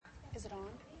Is it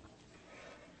on?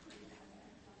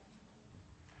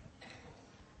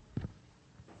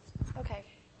 Okay.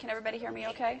 Can everybody hear me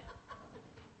okay?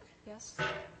 Yes?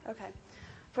 Okay.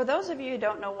 For those of you who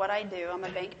don't know what I do, I'm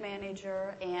a bank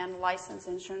manager and licensed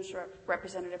insurance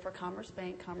representative for Commerce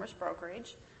Bank, Commerce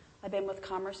Brokerage. I've been with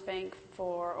Commerce Bank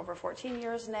for over 14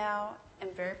 years now. I'm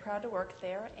very proud to work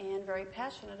there and very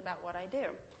passionate about what I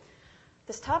do.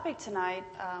 This topic tonight,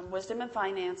 wisdom and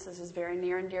finances, is very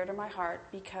near and dear to my heart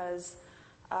because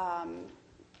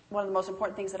one of the most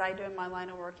important things that I do in my line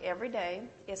of work every day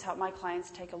is help my clients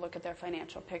take a look at their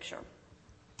financial picture.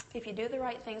 If you do the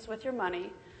right things with your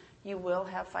money, you will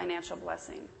have financial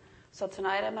blessing. So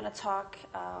tonight I'm going to talk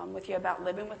with you about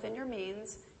living within your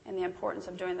means and the importance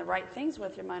of doing the right things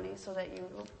with your money so that you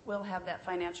will have that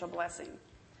financial blessing.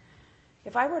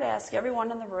 If I were to ask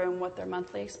everyone in the room what their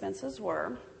monthly expenses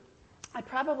were, I'd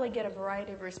probably get a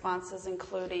variety of responses,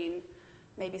 including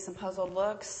maybe some puzzled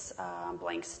looks,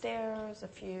 blank stares, a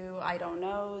few I don't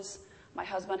knows. My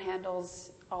husband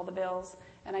handles all the bills.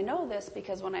 And I know this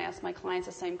because when I ask my clients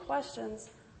the same questions,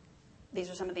 these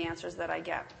are some of the answers that I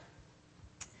get.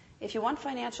 If you want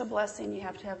financial blessing, you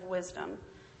have to have wisdom.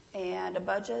 And a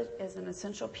budget is an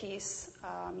essential piece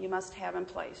you must have in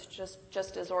place.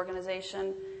 Just as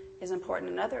organization is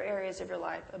important in other areas of your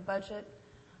life, a budget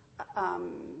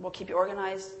will keep you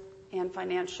organized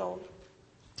financially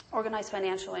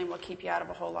and will keep you out of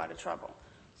a whole lot of trouble.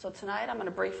 So tonight I'm going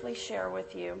to briefly share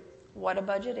with you what a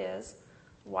budget is,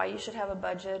 why you should have a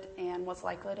budget, and what's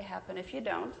likely to happen if you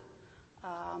don't.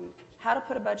 How to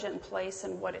put a budget in place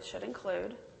and what it should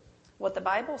include, what the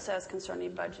Bible says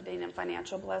concerning budgeting and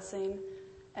financial blessing,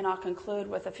 and I'll conclude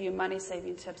with a few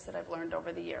money-saving tips that I've learned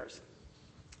over the years.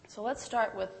 So let's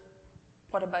start with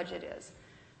what a budget is.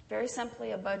 Very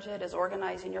simply, a budget is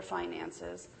organizing your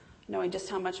finances, knowing just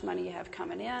how much money you have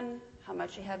coming in, how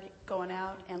much you have going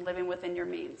out, and living within your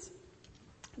means.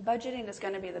 Budgeting is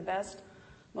going to be the best,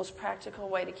 most practical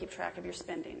way to keep track of your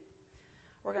spending.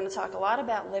 We're going to talk a lot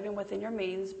about living within your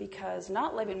means because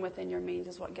not living within your means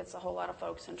is what gets a whole lot of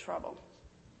folks in trouble.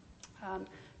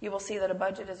 You will see that a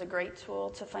budget is a great tool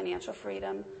to financial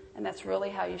freedom, and that's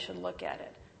really how you should look at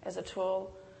it, as a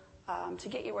tool to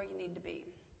get you where you need to be.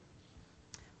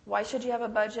 Why should you have a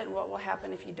budget, and what will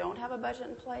happen if you don't have a budget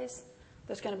in place?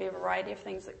 There's going to be a variety of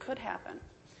things that could happen.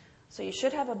 So you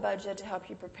should have a budget to help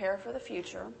you prepare for the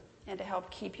future and to help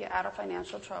keep you out of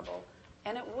financial trouble,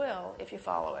 and it will if you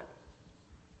follow it.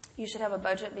 You should have a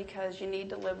budget because you need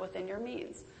to live within your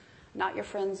means, not your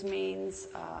friend's means,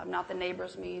 not the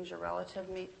neighbor's means, your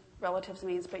relative's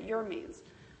means, but your means.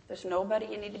 There's nobody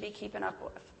you need to be keeping up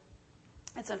with.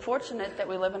 It's unfortunate that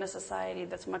we live in a society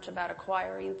that's much about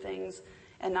acquiring things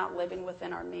and not living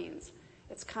within our means.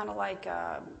 It's kind of like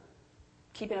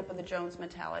keeping up with the Jones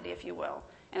mentality, if you will,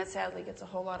 and it sadly gets a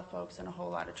whole lot of folks in a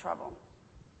whole lot of trouble.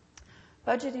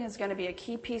 Budgeting is going to be a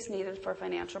key piece needed for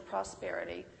financial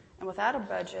prosperity, and without a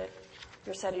budget,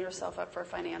 you're setting yourself up for a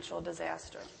financial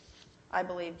disaster. I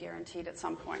believe guaranteed at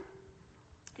some point.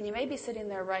 And you may be sitting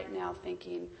there right now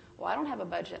thinking, well, I don't have a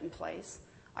budget in place.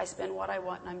 I spend what I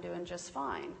want and I'm doing just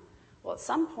fine. Well, at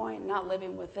some point, not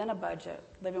living within a budget,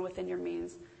 living within your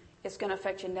means, is going to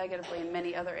affect you negatively in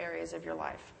many other areas of your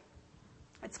life.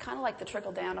 It's kind of like the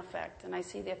trickle-down effect, and I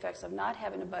see the effects of not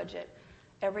having a budget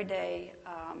every day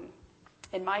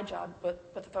in my job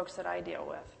with the folks that I deal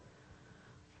with.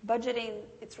 Budgeting,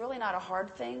 it's really not a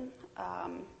hard thing.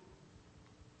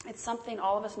 It's something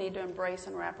all of us need to embrace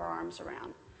and wrap our arms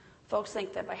around. Folks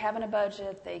think that by having a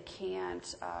budget, they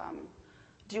can't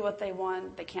do what they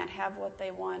want, they can't have what they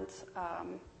want,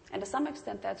 and to some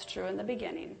extent that's true in the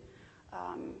beginning.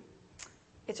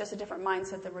 It's just a different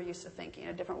mindset that we're used to thinking,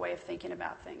 a different way of thinking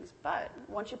about things. But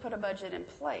once you put a budget in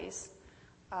place,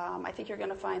 I think you're going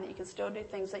to find that you can still do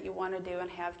things that you want to do and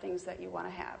have things that you want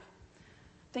to have.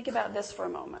 Think about this for a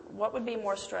moment. What would be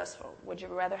more stressful? Would you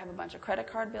rather have a bunch of credit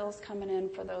card bills coming in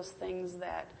for those things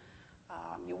that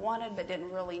you wanted but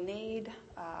didn't really need?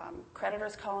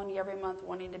 Creditors calling you every month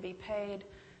wanting to be paid?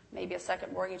 Maybe a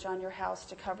second mortgage on your house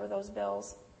to cover those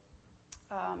bills?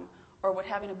 Or would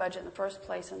having a budget in the first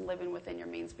place and living within your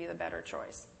means be the better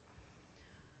choice?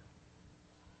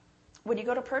 When you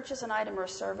go to purchase an item or a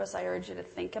service, I urge you to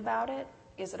think about it.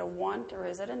 Is it a want or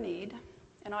is it a need?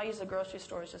 And I'll use the grocery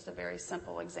store as just a very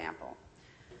simple example.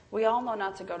 We all know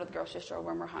not to go to the grocery store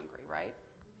when we're hungry, right?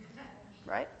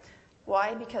 Right?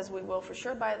 Why? Because we will for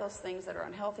sure buy those things that are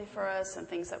unhealthy for us and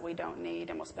things that we don't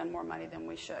need, and we'll spend more money than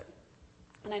we should.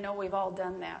 And I know we've all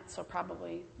done that, so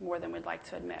probably more than we'd like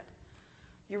to admit.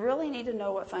 You really need to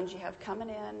know what funds you have coming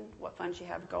in, what funds you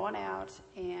have going out,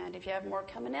 and if you have more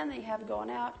coming in than you have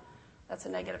going out, That's a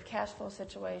negative cash flow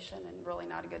situation and really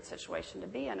not a good situation to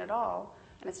be in at all.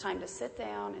 And it's time to sit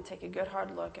down and take a good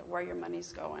hard look at where your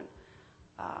money's going.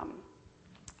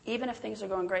 Even if things are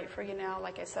going great for you now,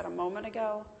 like I said a moment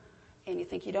ago, and you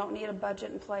think you don't need a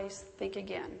budget in place, think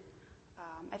again.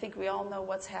 I think we all know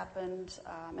what's happened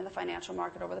in the financial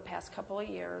market over the past couple of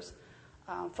years.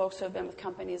 Folks who have been with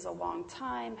companies a long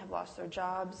time have lost their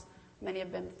jobs. Many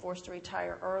have been forced to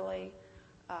retire early.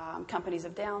 Companies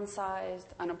have downsized.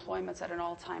 Unemployment's at an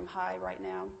all-time high right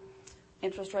now.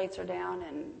 Interest rates are down,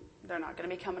 and they're not going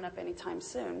to be coming up anytime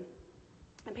soon.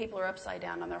 And people are upside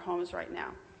down on their homes right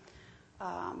now.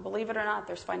 Believe it or not,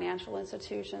 there's financial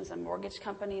institutions and mortgage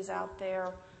companies out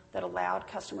there that allowed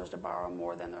customers to borrow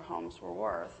more than their homes were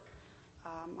worth.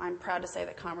 I'm proud to say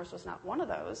that Commerce was not one of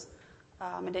those.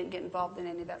 I didn't get involved in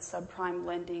any of that subprime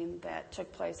lending that took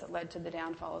place that led to the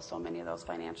downfall of so many of those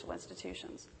financial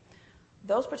institutions.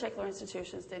 Those particular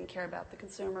institutions didn't care about the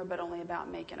consumer, but only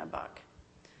about making a buck.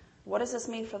 What does this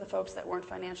mean for the folks that weren't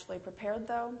financially prepared,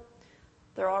 though?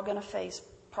 They're all going to face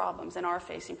problems and are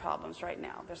facing problems right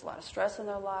now. There's a lot of stress in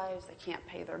their lives. They can't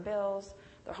pay their bills.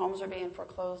 Their homes are being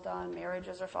foreclosed on.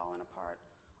 Marriages are falling apart.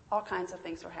 All kinds of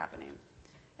things are happening.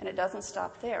 And it doesn't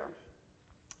stop there.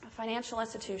 Financial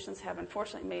institutions have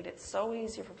unfortunately made it so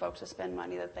easy for folks to spend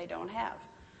money that they don't have.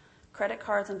 Credit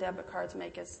cards and debit cards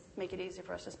make it easy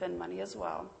for us to spend money as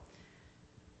well.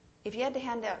 If you had to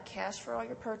hand out cash for all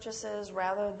your purchases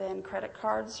rather than credit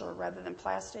cards or rather than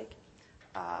plastic,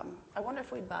 I wonder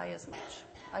if we'd buy as much.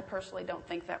 I personally don't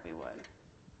think that we would.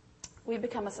 We've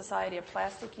become a society of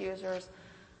plastic users,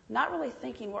 not really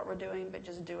thinking what we're doing, but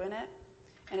just doing it.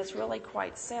 And it's really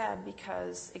quite sad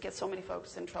because it gets so many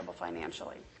folks in trouble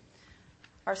financially.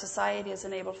 Our society has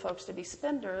enabled folks to be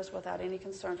spenders without any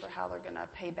concern for how they're going to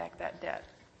pay back that debt.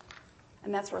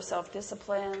 And that's where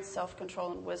self-discipline,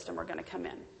 self-control, and wisdom are going to come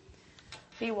in.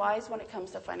 Be wise when it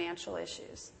comes to financial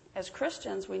issues. As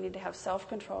Christians, we need to have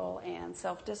self-control and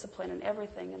self-discipline in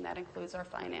everything, and that includes our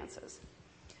finances.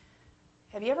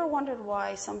 Have you ever wondered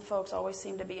why some folks always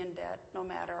seem to be in debt, no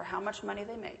matter how much money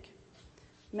they make?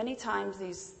 Many times,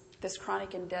 this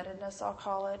chronic indebtedness, I'll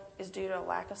call it, is due to a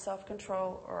lack of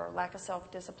self-control or a lack of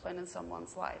self-discipline in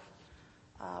someone's life.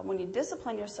 When you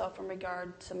discipline yourself in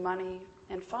regard to money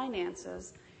and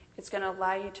finances, it's going to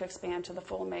allow you to expand to the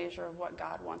full measure of what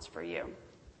God wants for you.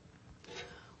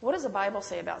 What does the Bible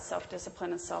say about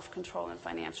self-discipline and self-control in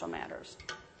financial matters?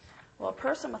 Well, a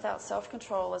person without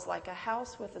self-control is like a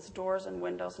house with its doors and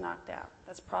windows knocked out.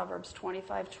 That's Proverbs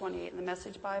 25:28 in the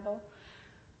Message Bible.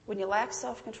 When you lack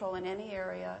self-control in any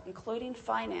area, including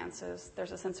finances,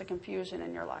 there's a sense of confusion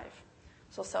in your life.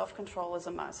 So self-control is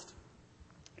a must.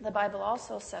 The Bible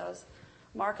also says,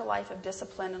 mark a life of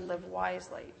discipline and live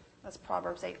wisely. That's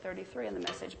Proverbs 8:33 in the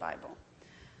Message Bible.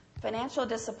 Financial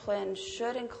discipline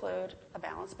should include a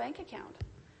balanced bank account.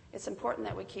 It's important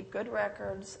that we keep good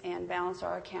records and balance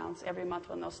our accounts every month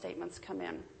when those statements come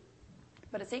in.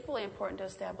 But it's equally important to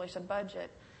establish a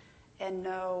budget and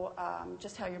know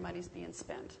just how your money's being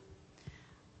spent.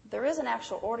 There is an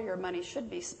actual order your money should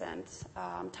be spent.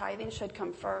 Tithing should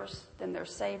come first, then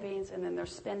there's savings, and then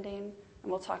there's spending.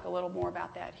 And we'll talk a little more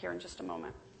about that here in just a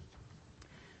moment.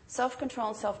 Self-control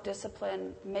and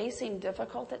self-discipline may seem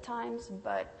difficult at times,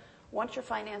 but once your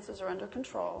finances are under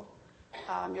control,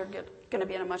 you're going to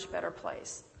be in a much better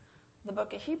place. The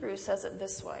book of Hebrews says it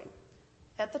this way.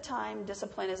 At the time,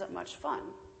 discipline isn't much fun.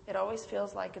 It always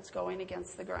feels like it's going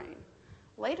against the grain.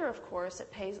 Later, of course,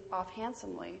 it pays off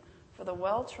handsomely for the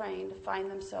well-trained to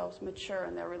find themselves mature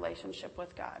in their relationship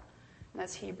with God. And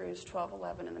that's Hebrews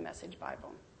 12:11 in the Message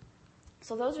Bible.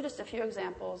 So those are just a few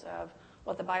examples of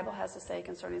what the Bible has to say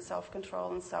concerning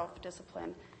self-control and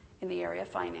self-discipline in the area of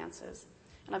finances.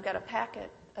 And I've got a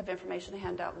packet of information to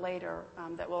hand out later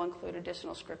that will include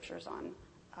additional scriptures on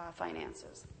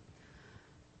finances.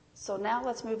 So now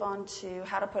let's move on to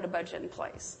how to put a budget in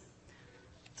place.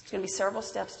 There's going to be several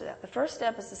steps to that. The first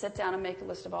step is to sit down and make a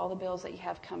list of all the bills that you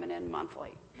have coming in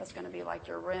monthly. That's going to be like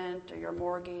your rent or your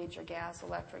mortgage, your gas,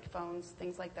 electric, phones,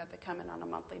 things like that that come in on a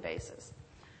monthly basis.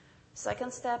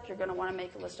 Second step, you're going to want to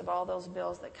make a list of all those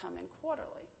bills that come in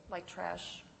quarterly, like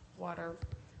trash, water,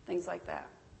 things like that.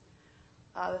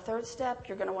 The third step,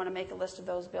 you're going to want to make a list of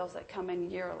those bills that come in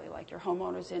yearly, like your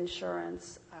homeowner's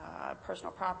insurance,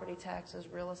 personal property taxes,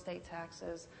 real estate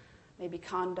taxes, maybe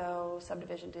condo,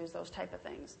 subdivision dues, those type of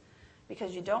things.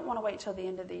 Because you don't want to wait till the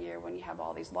end of the year when you have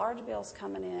all these large bills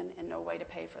coming in and no way to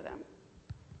pay for them.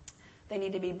 They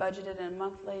need to be budgeted in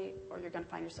monthly, or you're going to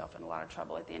find yourself in a lot of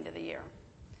trouble at the end of the year.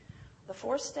 The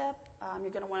fourth step, you're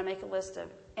going to want to make a list of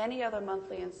any other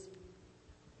monthly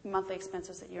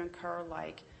expenses that you incur,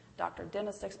 like doctor,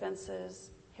 dentist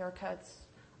expenses, haircuts,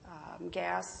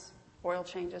 gas, oil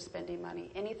changes, spending money,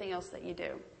 anything else that you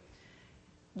do.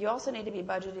 You also need to be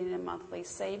budgeting in monthly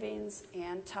savings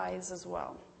and tithes as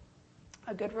well.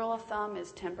 A good rule of thumb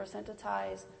is 10% to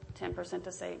tithes, 10%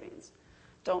 to savings.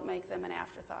 Don't make them an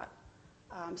afterthought.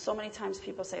 So many times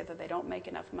people say that they don't make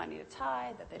enough money to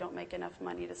tithe, that they don't make enough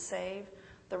money to save.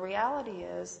 The reality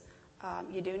is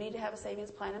you do need to have a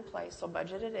savings plan in place, so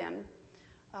budget it in.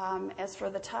 As for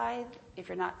the tithe, if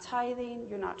you're not tithing,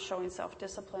 you're not showing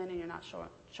self-discipline and you're not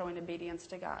showing obedience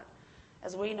to God.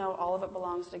 As we know, all of it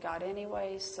belongs to God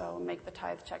anyway, so make the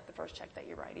tithe check the first check that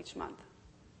you write each month.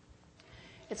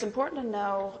 It's important to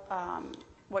know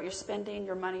what you're spending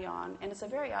your money on, and it's a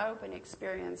very eye-opening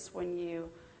experience when you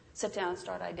sit down and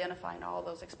start identifying all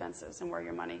those expenses and where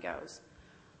your money goes.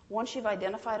 Once you've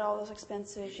identified all those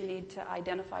expenses, you need to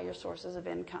identify your sources of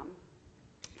income.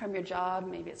 From your job,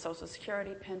 maybe it's Social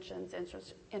Security, pensions,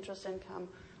 interest income,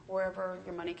 wherever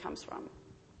your money comes from.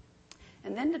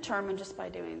 And then determine just by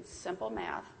doing simple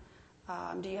math,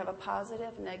 do you have a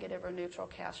positive, negative, or neutral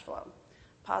cash flow?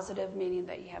 Positive meaning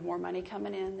that you have more money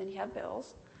coming in than you have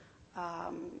bills.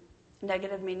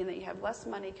 Negative meaning that you have less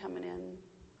money coming in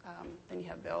than you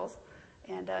have bills.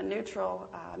 And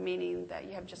neutral meaning that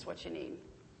you have just what you need.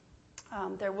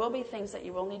 There will be things that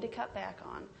you will need to cut back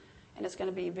on, and it's going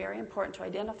to be very important to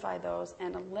identify those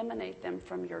and eliminate them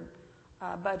from your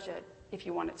budget if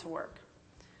you want it to work.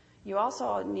 You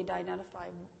also need to identify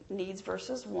needs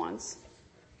versus wants.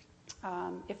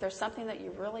 If there's something that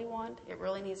you really want, it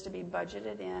really needs to be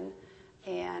budgeted in,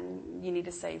 and you need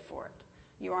to save for it.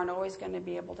 You aren't always going to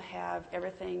be able to have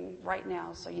everything right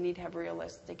now, so you need to have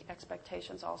realistic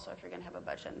expectations also if you're going to have a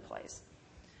budget in place.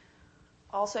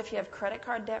 Also, if you have credit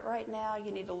card debt right now,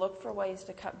 you need to look for ways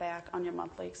to cut back on your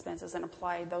monthly expenses and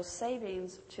apply those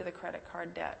savings to the credit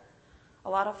card debt. A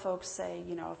lot of folks say,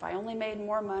 if I only made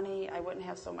more money, I wouldn't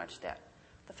have so much debt.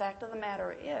 The fact of the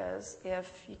matter is,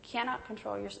 if you cannot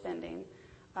control your spending,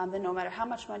 then no matter how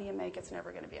much money you make, it's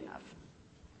never going to be enough.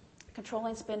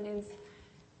 Controlling spending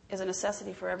is a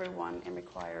necessity for everyone and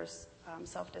requires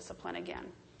self-discipline again.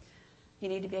 You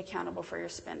need to be accountable for your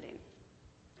spending.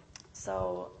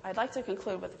 So I'd like to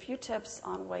conclude with a few tips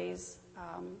on ways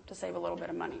to save a little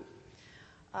bit of money.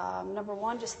 Number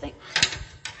one, just think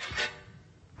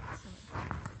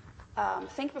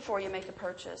before you make a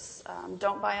purchase.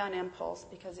 Don't buy on impulse,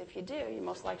 because if you do, you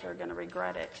most likely are going to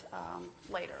regret it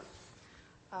later.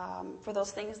 For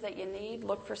those things that you need,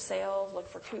 look for sales, look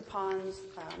for coupons,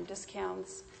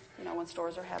 discounts, when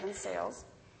stores are having sales.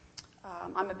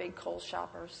 I'm a big Kohl's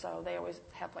shopper, so they always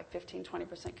have like 15,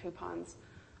 20% coupons,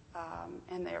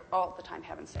 and they're all the time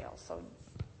having sales. So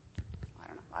I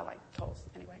don't know, I like Kohl's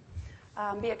anyway.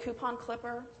 Be a coupon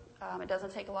clipper. It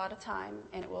doesn't take a lot of time,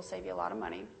 and it will save you a lot of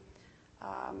money.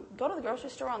 Go to the grocery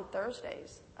store on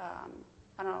Thursdays.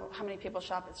 I don't know how many people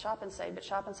shop at Shop and Save, but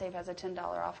Shop and Save has a $10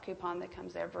 off coupon that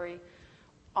comes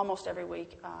almost every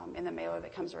week in the mailer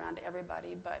that comes around to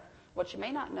everybody. But what you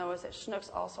may not know is that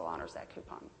Schnucks also honors that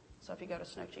coupon. So if you go to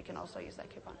Schnucks, you can also use that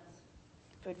coupon.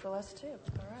 Food for less, too.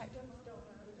 All right.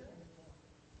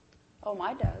 Oh,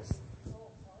 mine does.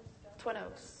 Twin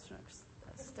Oaks Schnucks.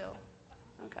 That's still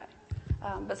okay.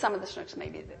 But some of the Schnucks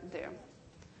maybe do.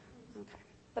 Okay.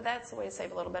 But that's the way to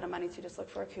save a little bit of money, too. Just look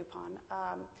for a coupon.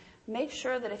 Make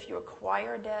sure that if you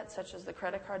acquire debt, such as the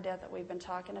credit card debt that we've been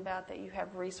talking about, that you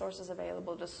have resources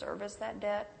available to service that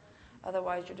debt.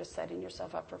 Otherwise, you're just setting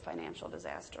yourself up for financial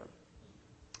disaster.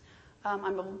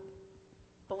 I'm a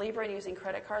believer in using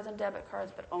credit cards and debit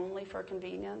cards, but only for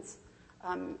convenience.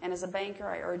 And as a banker,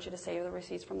 I urge you to save the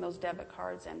receipts from those debit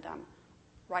cards and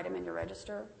write them in your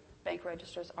register. Bank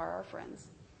registers are our friends.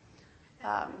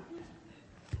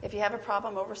 If you have a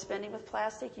problem overspending with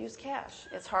plastic, use cash.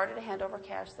 It's harder to hand over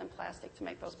cash than plastic to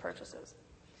make those purchases.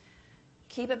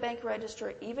 Keep a bank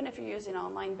register, even if you're using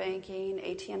online banking,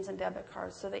 ATMs, and debit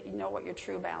cards, so that you know what your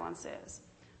true balance is.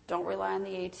 Don't rely on the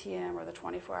ATM or the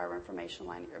 24-hour information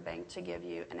line at your bank to give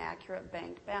you an accurate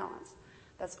bank balance.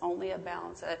 That's only a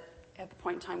balance at the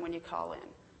point in time when you call in.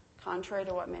 Contrary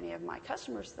to what many of my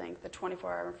customers think, the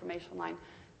 24-hour information line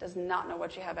does not know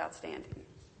what you have outstanding.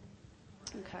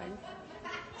 Okay?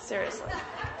 Seriously.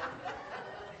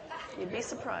 You'd be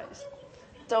surprised.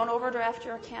 Don't overdraft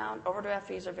your account. Overdraft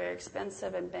fees are very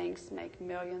expensive, and banks make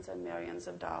millions and millions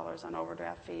of dollars on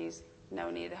overdraft fees.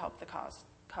 No need to help the cause.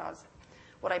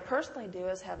 What I personally do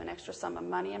is have an extra sum of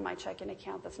money in my checking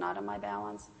account that's not in my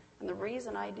balance. And the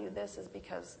reason I do this is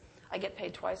because I get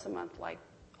paid twice a month like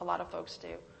a lot of folks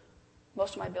do.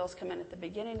 Most of my bills come in at the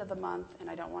beginning of the month, and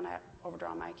I don't want to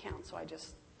overdraw my account, so I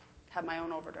just have my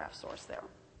own overdraft source there.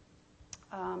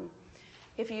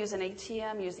 If you use an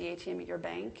ATM, use the ATM at your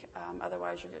bank.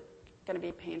 Otherwise, you're going going to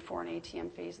be paying for in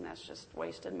ATM fees, and that's just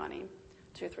wasted money,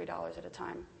 $2 or $3 at a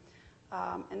time.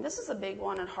 And this is a big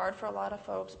one and hard for a lot of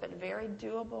folks, but very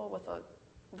doable with a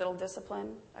little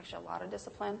discipline, actually a lot of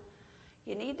discipline.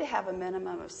 You need to have a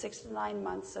minimum of 6 to 9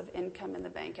 months of income in the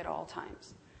bank at all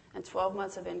times. And 12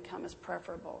 months of income is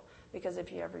preferable, because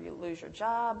if you lose your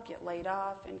job, get laid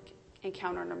off, and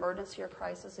encounter an emergency or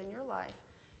crisis in your life,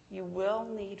 you will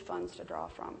need funds to draw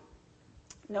from.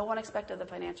 No one expected the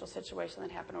financial situation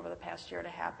that happened over the past year to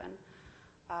happen.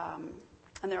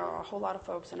 And there are a whole lot of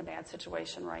folks in a bad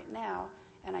situation right now,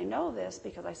 and I know this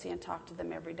because I see and talk to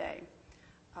them every day.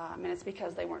 And it's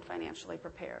because they weren't financially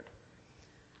prepared.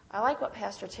 I like what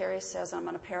Pastor Terry says, and I'm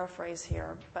going to paraphrase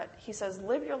here, but he says,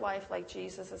 live your life like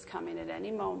Jesus is coming at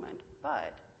any moment,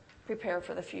 but prepare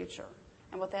for the future.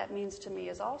 And what that means to me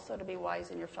is also to be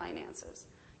wise in your finances.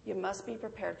 You must be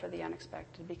prepared for the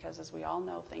unexpected, because as we all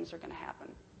know, things are going to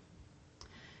happen.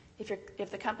 If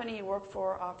the company you work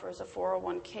for offers a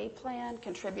 401k plan,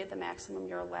 contribute the maximum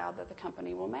you're allowed that the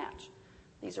company will match.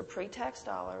 These are pre-tax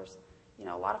dollars. You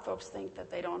know, a lot of folks think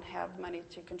that they don't have money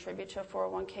to contribute to a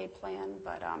 401k plan,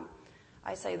 but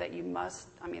I say that you must.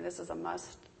 I mean, this is a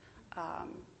must,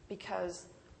 because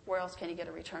where else can you get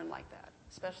a return like that,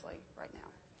 especially right now?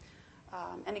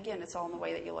 And again, it's all in the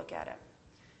way that you look at it.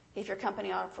 If your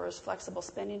company offers flexible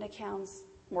spending accounts,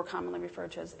 more commonly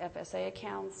referred to as FSA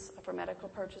accounts for medical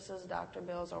purchases, doctor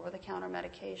bills, over-the-counter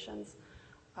medications,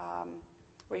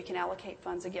 where you can allocate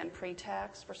funds, again,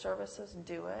 pre-tax for services,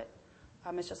 do it.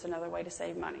 It's just another way to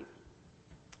save money.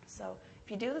 So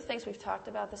if you do the things we've talked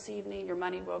about this evening, your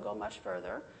money will go much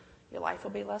further, your life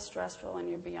will be less stressful, and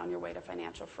you'll be on your way to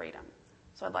financial freedom.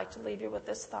 So I'd like to leave you with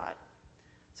this thought.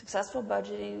 Successful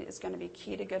budgeting is going to be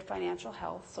key to good financial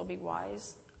health, so be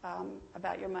wise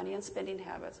about your money and spending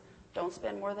habits. Don't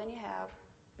spend more than you have.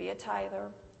 Be a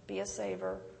tither. Be a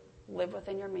saver. Live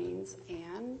within your means,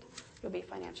 and you'll be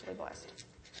financially blessed.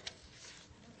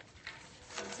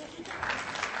 That's it.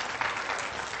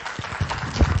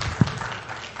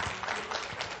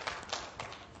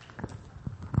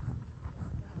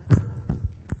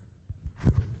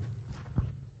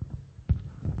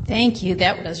 Thank you.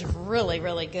 That was really,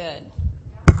 really good.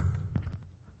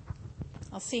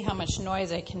 I'll see how much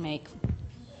noise I can make.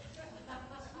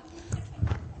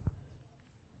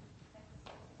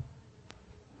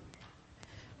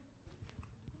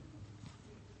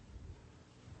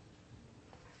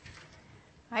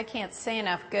 I can't say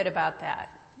enough good about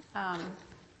that.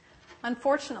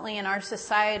 Unfortunately, in our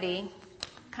society,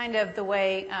 kind of the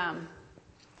way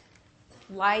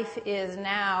life is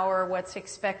now, or what's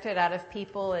expected out of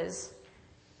people is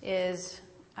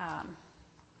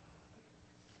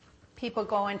people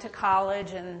go into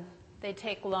college and they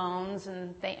take loans,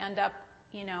 and they end up,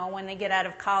 when they get out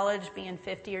of college, being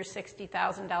 $50,000 or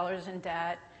 $60,000 in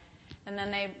debt, and then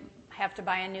they have to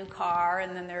buy a new car,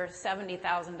 and then they're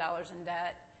 $70,000 in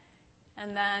debt.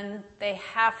 And then they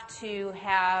have to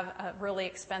have a really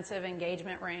expensive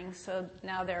engagement ring, so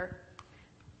now they're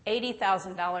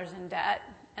 $80,000 in debt,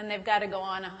 and they've got to go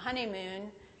on a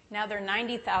honeymoon. Now they're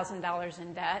 $90,000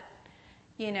 in debt,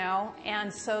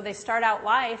 and so they start out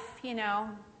life,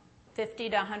 $50,000 to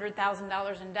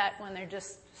 $100,000 in debt when they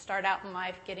just start out in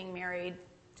life, getting married,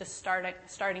 just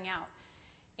starting out.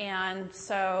 And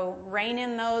so rein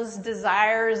in those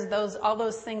desires, all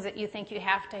those things that you think you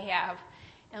have to have,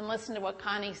 and listen to what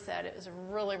Connie said. It was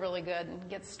really, really good, and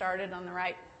get started on the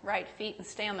right feet and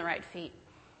stay on the right feet.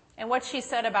 And what she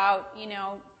said about,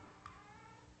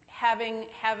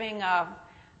 having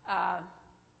a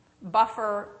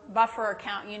buffer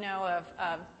account,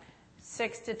 of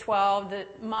 6 to 12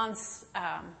 months,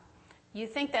 you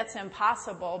think that's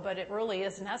impossible, but it really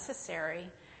is necessary.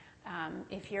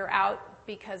 If you're out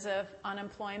because of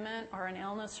unemployment or an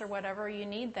illness or whatever, you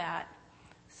need that.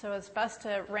 So it's best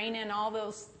to rein in all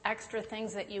those extra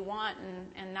things that you want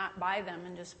and not buy them,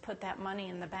 and just put that money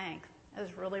in the bank. That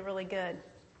was really, really good.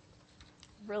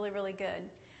 Really, really good.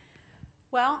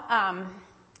 Well,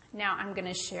 now I'm going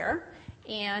to share.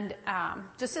 And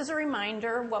just as a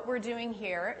reminder, what we're doing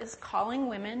here is calling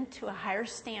women to a higher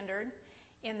standard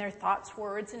in their thoughts,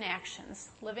 words, and actions,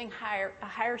 living a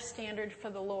higher standard for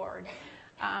the Lord.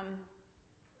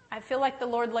 I feel like the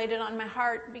Lord laid it on my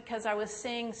heart because I was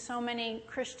seeing so many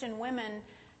Christian women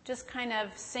just kind of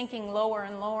sinking lower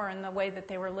and lower in the way that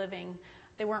they were living.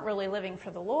 They weren't really living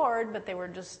for the Lord, but they were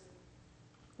just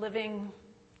living,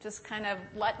 just kind of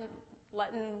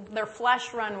letting their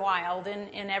flesh run wild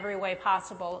in every way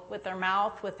possible, with their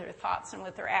mouth, with their thoughts, and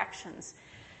with their actions.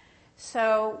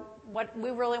 So what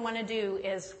we really want to do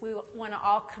is we want to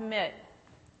all commit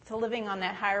to living on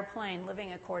that higher plane,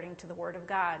 living according to the Word of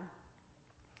God.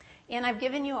 And I've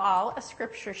given you all a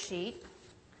scripture sheet.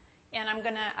 And I'm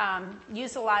going to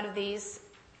use a lot of these.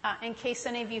 In case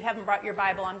any of you haven't brought your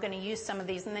Bible, I'm going to use some of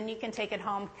these. And then you can take it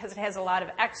home because it has a lot of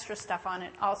extra stuff on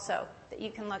it also that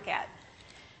you can look at.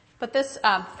 But this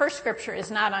first scripture is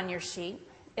not on your sheet.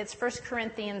 It's 1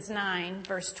 Corinthians 9,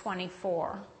 verse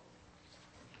 24.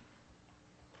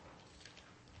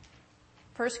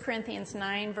 1 Corinthians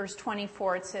 9, verse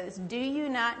 24, it says, "Do you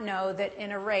not know that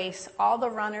in a race all the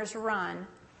runners run,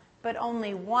 but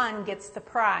only one gets the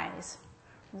prize?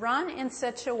 Run in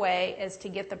such a way as to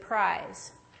get the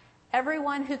prize.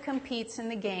 Everyone who competes in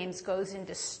the games goes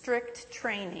into strict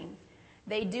training.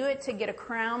 They do it to get a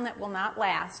crown that will not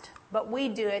last, but we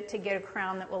do it to get a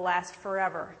crown that will last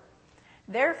forever.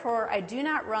 Therefore, I do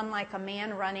not run like a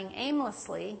man running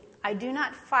aimlessly. I do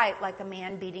not fight like a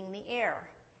man beating the air.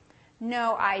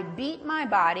 No, I beat my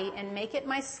body and make it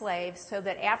my slave so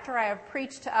that after I have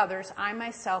preached to others, I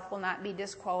myself will not be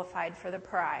disqualified for the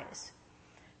prize."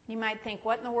 You might think,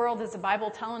 what in the world is the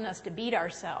Bible telling us to beat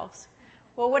ourselves?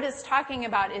 Well, what it's talking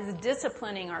about is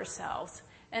disciplining ourselves.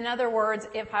 In other words,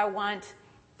 if I want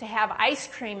to have ice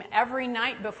cream every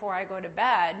night before I go to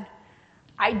bed,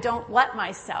 I don't let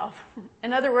myself.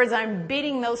 In other words, I'm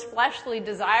beating those fleshly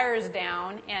desires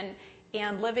down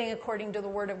and living according to the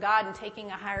Word of God and taking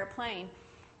a higher plane.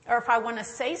 Or if I want to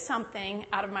say something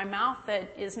out of my mouth that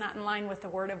is not in line with the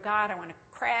Word of God, I want to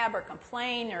crab or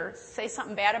complain or say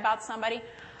something bad about somebody,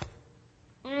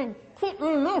 keep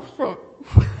my mouth shut.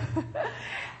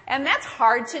 And that's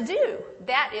hard to do.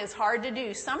 That is hard to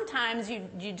do. Sometimes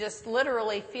you just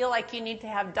literally feel like you need to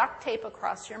have duct tape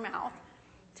across your mouth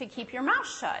to keep your mouth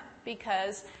shut,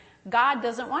 because God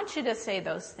doesn't want you to say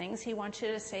those things. He wants you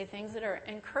to say things that are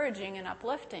encouraging and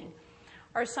uplifting.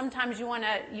 Or sometimes you want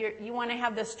to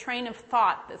have this train of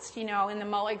thought that's, in the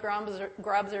mully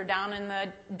grubs or down in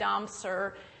the dumps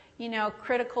or,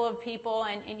 critical of people,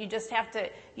 and you just have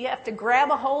to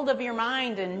grab a hold of your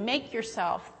mind and make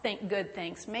yourself think good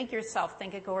things. Make yourself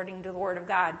think according to the Word of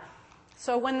God.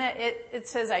 So when it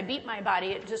says, "I beat my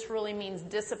body," it just really means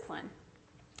discipline.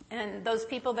 And those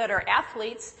people that are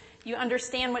athletes, you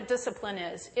understand what discipline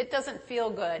is. It doesn't feel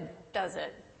good, does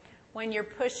it? When you're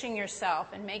pushing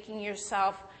yourself and making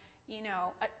yourself,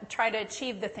 try to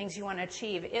achieve the things you want to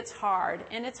achieve. It's hard.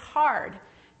 And it's hard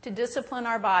to discipline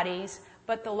our bodies,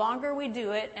 but the longer we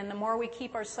do it and the more we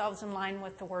keep ourselves in line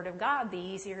with the Word of God, the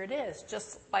easier it is.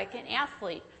 Just like an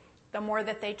athlete, the more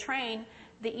that they train,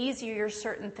 the easier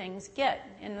certain things get.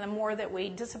 And the more that we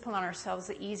discipline ourselves,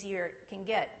 the easier it can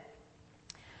get.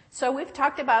 So we've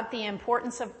talked about the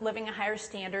importance of living a higher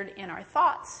standard in our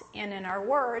thoughts and in our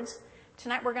words.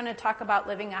 Tonight we're going to talk about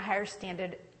living a higher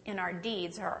standard in our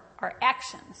deeds, our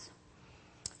actions.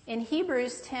 In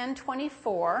Hebrews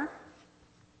 10:24,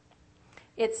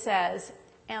 it says,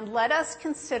 "And let us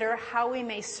consider how we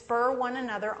may spur one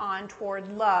another on toward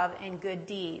love and good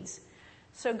deeds."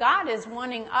 So God is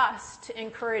wanting us to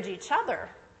encourage each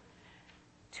other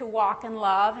to walk in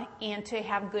love and to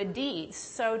have good deeds.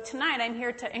 So tonight I'm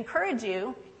here to encourage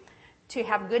you to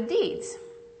have good deeds.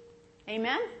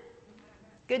 Amen?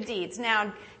 Good deeds.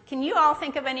 Now, can you all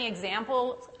think of any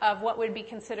examples of what would be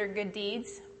considered good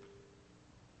deeds?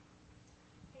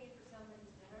 Paying for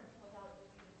someone's dinner without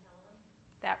even telling them.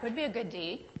 That would be a good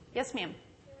deed. Yes, ma'am.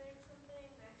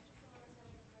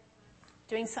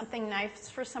 Doing something nice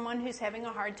for someone who's having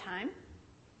a hard time.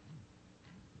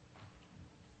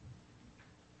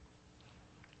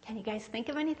 Can you guys think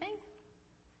of anything?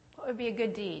 What would be a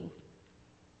good deed?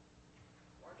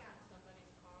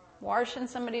 Washing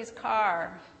somebody's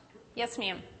car. Yes,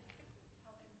 ma'am.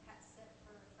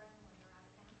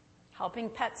 Helping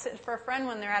pet sit for a friend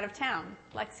when they're out of town.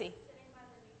 Lexi.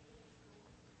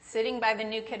 Sitting by the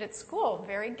new kid at school.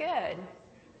 Very good.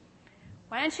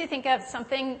 Why don't you think of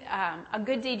something, a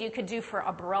good deed you could do for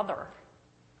a brother?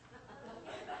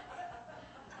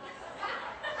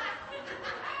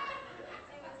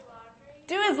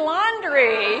 Do his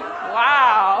laundry.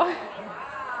 Wow.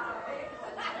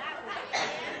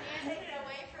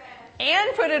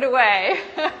 And put it away.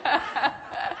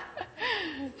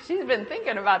 She's been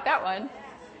thinking about that one.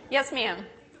 Yes, ma'am.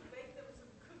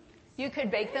 You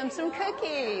could bake them some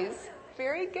cookies.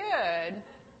 Very good.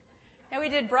 Now we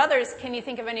did brothers. Can you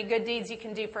think of any good deeds you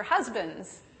can do for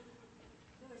husbands?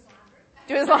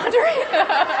 Do his laundry.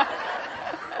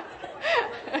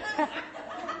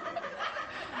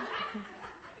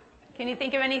 Can you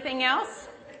think of anything else?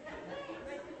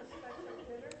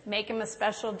 Make him a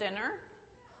special dinner.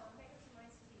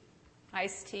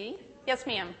 Iced tea. Yes,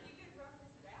 ma'am.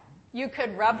 You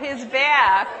could rub his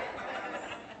back.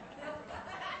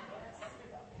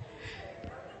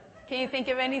 Can you think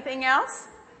of anything else?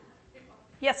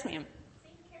 Yes, ma'am.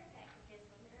 Send care packages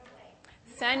when they're away.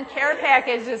 Send care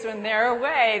packages when they're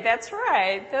away. That's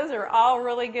right. Those are all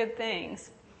really good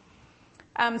things.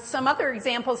 Some other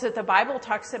examples that the Bible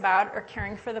talks about are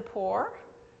caring for the poor,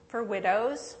 for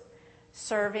widows,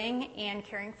 serving, and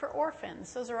caring for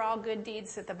orphans. Those are all good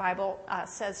deeds that the Bible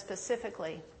says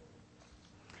specifically.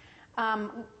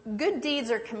 Good deeds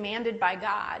are commanded by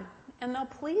God, and they'll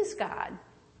please God.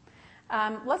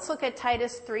 Let's look at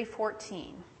Titus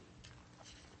 3:14.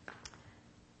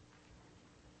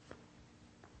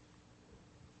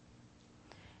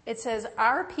 It says,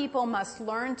 our people must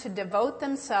learn to devote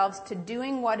themselves to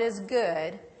doing what is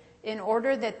good in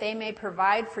order that they may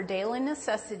provide for daily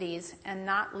necessities and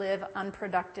not live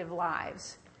unproductive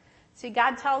lives. See,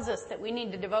 God tells us that we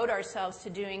need to devote ourselves to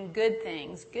doing good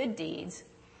things, good deeds.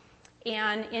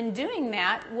 And in doing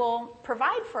that, we'll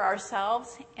provide for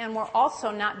ourselves and we'll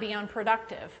also not be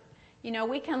unproductive. You know,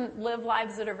 we can live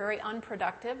lives that are very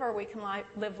unproductive, or we can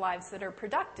live lives that are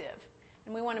productive.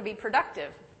 And we want to be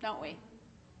productive, don't we?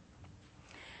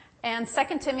 And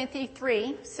 2 Timothy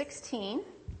 3:16.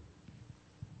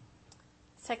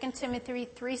 2 Timothy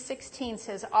 3:16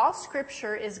 says, all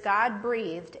scripture is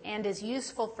God-breathed and is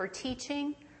useful for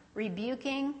teaching,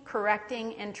 rebuking,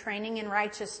 correcting, and training in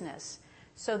righteousness,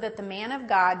 so that the man of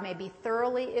God may be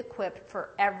thoroughly equipped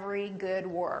for every good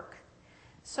work.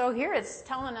 So here it's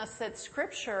telling us that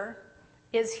scripture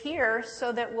is here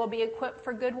so that we'll be equipped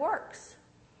for good works.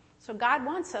 So God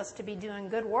wants us to be doing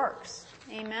good works.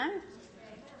 Amen?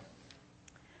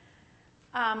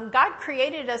 God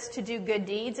created us to do good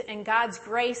deeds, and God's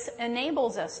grace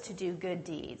enables us to do good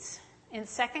deeds. In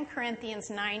 2 Corinthians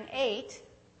 9:8,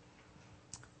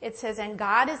 it says, and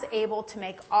God is able to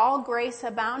make all grace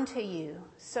abound to you,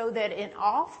 so that in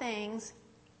all things,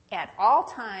 at all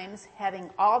times, having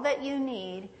all that you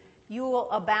need, you will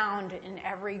abound in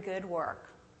every good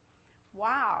work.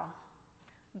 Wow.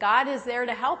 God is there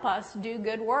to help us do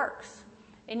good works.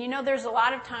 And you know, there's a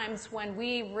lot of times when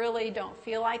we really don't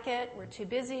feel like it. We're too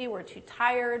busy, we're too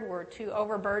tired, we're too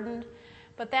overburdened.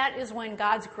 But that is when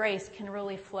God's grace can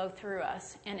really flow through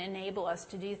us and enable us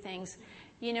to do things.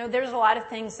 You know, there's a lot of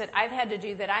things that I've had to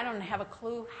do that I don't have a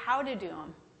clue how to do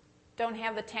them. Don't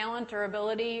have the talent or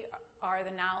ability or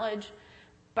the knowledge,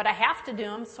 but I have to do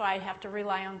them, so I have to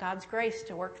rely on God's grace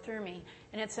to work through me.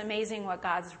 And it's amazing what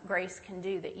God's grace can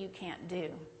do that you can't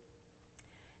do.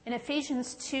 In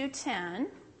Ephesians 2:10,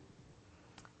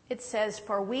 it says,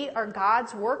 for we are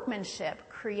God's workmanship,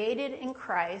 created in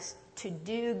Christ to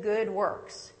do good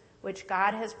works, which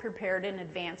God has prepared in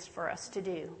advance for us to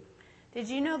do. Did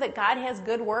you know that God has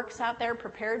good works out there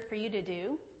prepared for you to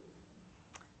do?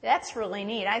 That's really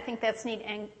neat. I think that's neat.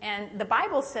 And the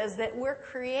Bible says that we're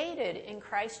created in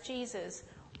Christ Jesus.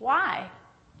 Why?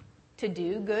 To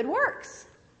do good works.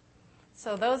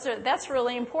 So that's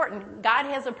really important. God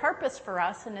has a purpose for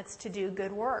us, and it's to do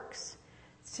good works.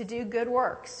 It's to do good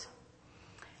works.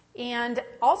 And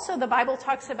also the Bible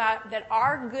talks about that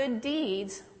our good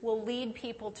deeds will lead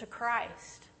people to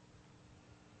Christ.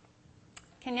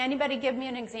 Can anybody give me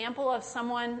an example of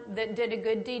someone that did a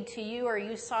good deed to you, or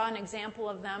you saw an example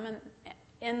of them and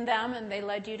in them and they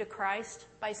led you to Christ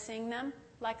by seeing them?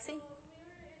 Lexi? Well, when we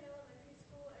were in elementary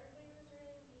school, everybody was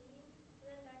really mean. And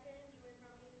then Becca and Joy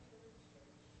brought me to children's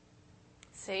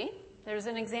church. See? There's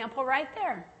an example right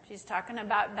there. She's talking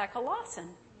about Becca Lawson.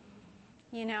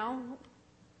 You know,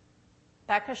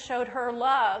 Becca showed her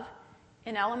love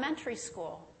in elementary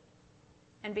school.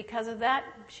 And because of that,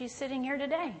 she's sitting here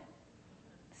today.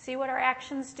 See what our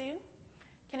actions do?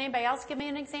 Can anybody else give me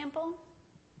an example?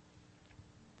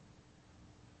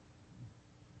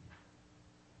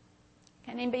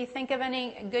 Can anybody think of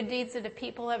any good deeds that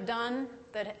people have done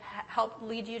that helped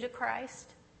lead you to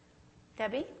Christ?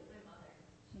 Debbie? My mother,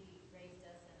 she raised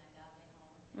us in a godly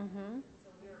home. Mm-hmm.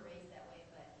 So we were raised that way,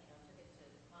 but, took it to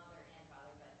mother and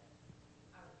father, but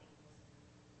I would think most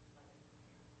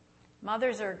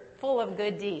Mothers are full of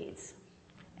good deeds.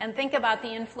 And think about the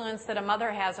influence that a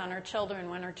mother has on her children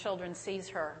when her children sees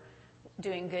her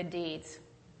doing good deeds.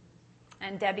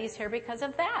 And Debbie's here because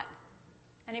of that.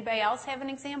 Anybody else have an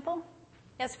example?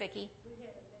 Yes, Vicki. We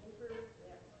had a neighbor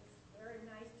that was very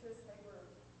nice to us. They were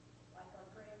like our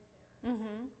grandparents.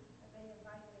 Mm-hmm. And they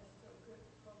invited us to a good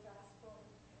full gospel,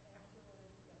 and afterwards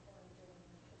we got born again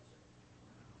in the kitchen.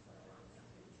 So that was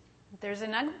sweet. There's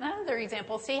another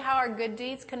example. See how our good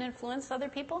deeds can influence other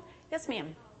people? Yes,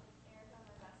 ma'am. Erica,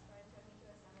 my best friend, took me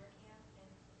to a summer camp,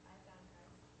 and I found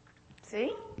Christ. See?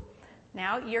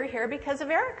 Now you're here because of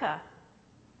Erica.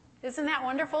 Isn't that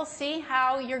wonderful? See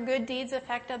how your good deeds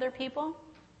affect other people?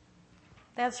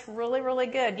 That's really, really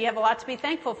good. You have a lot to be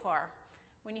thankful for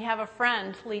when you have a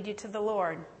friend lead you to the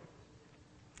Lord.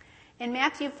 In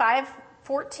Matthew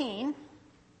 5:14,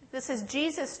 this is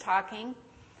Jesus talking.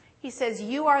 He says,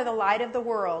 "You are the light of the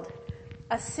world.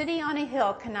 A city on a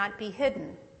hill cannot be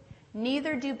hidden.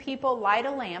 Neither do people light a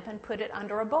lamp and put it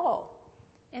under a bowl.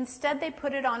 Instead, they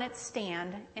put it on its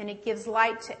stand, and it gives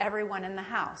light to everyone in the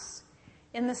house.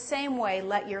 In the same way,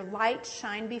 let your light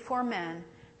shine before men,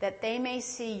 that they may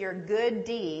see your good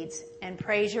deeds and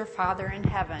praise your Father in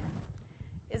heaven."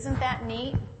 Isn't that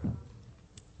neat?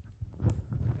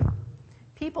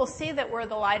 People see that we're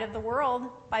the light of the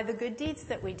world by the good deeds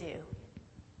that we do.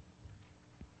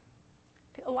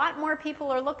 A lot more people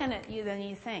are looking at you than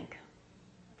you think.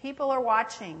 People are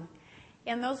watching.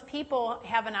 And those people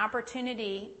have an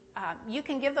opportunity, you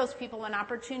can give those people an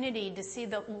opportunity to see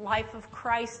the life of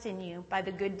Christ in you by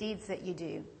the good deeds that you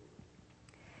do.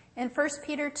 In 1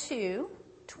 Peter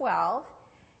 2:12,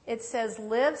 it says,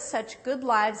 "Live such good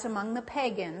lives among the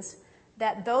pagans,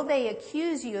 that though they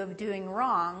accuse you of doing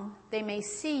wrong, they may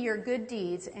see your good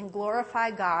deeds and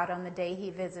glorify God on the day he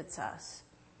visits us."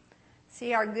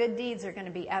 See, our good deeds are going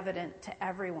to be evident to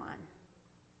everyone.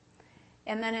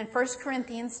 And then in 1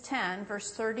 Corinthians 10,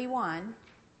 verse 31,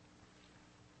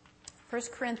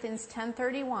 1 Corinthians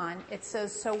 10:31, it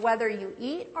says, "So whether you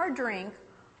eat or drink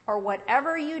or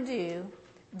whatever you do,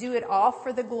 do it all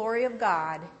for the glory of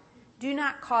God. Do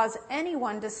not cause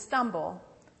anyone to stumble,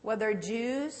 whether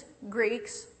Jews,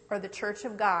 Greeks, or the church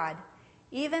of God,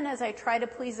 even as I try to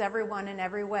please everyone in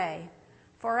every way.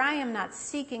 For I am not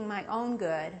seeking my own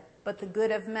good, but the good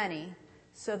of many,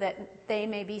 so that they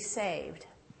may be saved."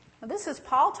 Now, this is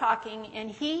Paul talking,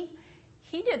 and he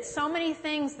did so many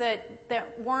things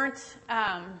that weren't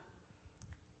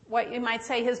what you might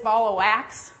say his ball of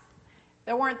wax.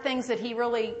 There weren't things that he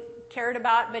really cared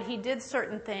about, but he did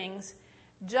certain things.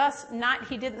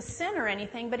 He didn't sin or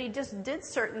anything, but he just did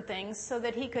certain things so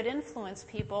that he could influence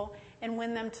people and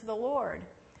win them to the Lord.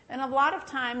 And a lot of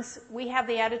times we have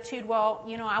the attitude, well,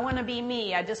 I want to be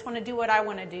me. I just want to do what I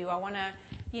want to do. I want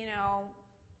to,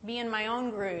 be in my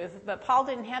own groove. But Paul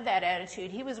didn't have that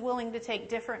attitude. He was willing to take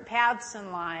different paths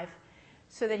in life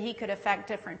so that he could affect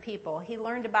different people. He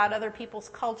learned about other people's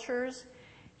cultures.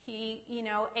 He,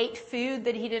 ate food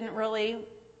that he didn't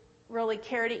really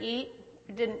care to eat.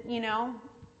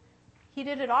 He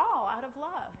did it all out of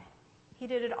love. He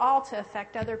did it all to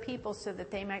affect other people so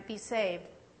that they might be saved.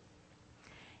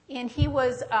 And he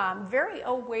was very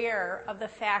aware of the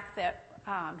fact that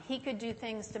he could do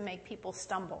things to make people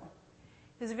stumble.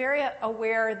 He was very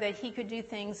aware that he could do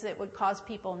things that would cause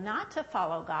people not to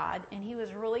follow God, and he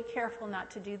was really careful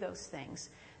not to do those things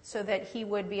so that he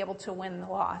would be able to win the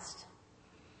lost.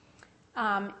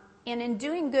 And in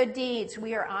doing good deeds,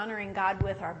 we are honoring God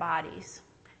with our bodies.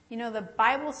 The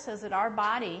Bible says that our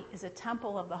body is a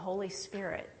temple of the Holy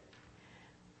Spirit.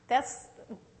 That's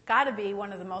got to be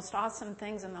one of the most awesome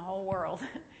things in the whole world,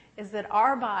 is that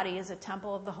our body is a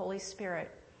temple of the Holy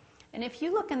Spirit. And if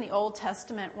you look in the Old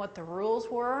Testament what the rules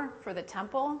were for the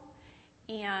temple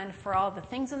and for all the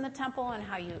things in the temple and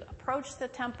how you approached the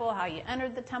temple, how you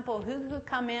entered the temple, who could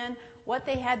come in, what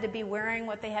they had to be wearing,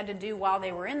 what they had to do while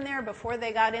they were in there, before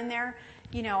they got in there,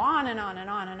 on and on and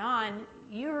on and on,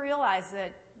 you realize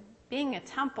that being a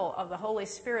temple of the Holy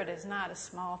Spirit is not a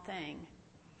small thing.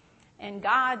 And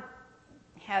God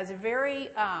has very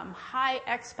high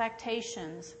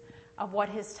expectations of what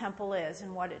his temple is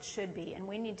and what it should be, and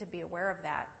we need to be aware of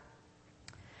that.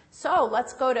 So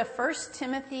let's go to 1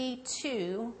 Timothy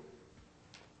 2,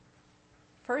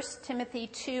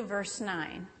 verse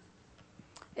 9.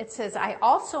 It says, "I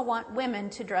also want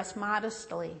women to dress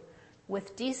modestly,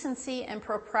 with decency and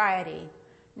propriety,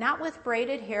 not with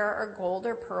braided hair or gold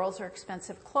or pearls or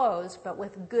expensive clothes, but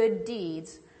with good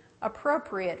deeds,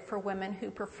 appropriate for women who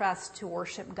profess to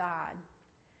worship God."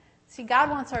 See, God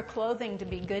wants our clothing to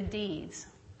be good deeds.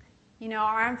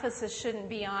 Our emphasis shouldn't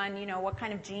be on, what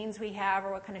kind of jeans we have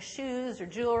or what kind of shoes or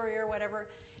jewelry or whatever.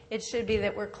 It should be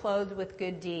that we're clothed with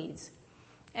good deeds.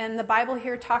 And the Bible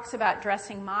here talks about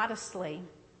dressing modestly.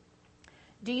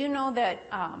 Do you know that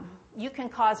you can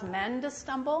cause men to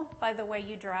stumble by the way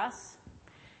you dress?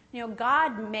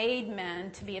 God made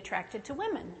men to be attracted to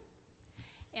women.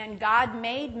 And God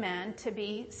made men to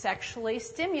be sexually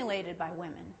stimulated by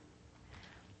women.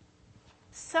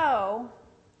 So,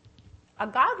 a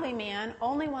godly man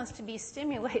only wants to be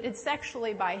stimulated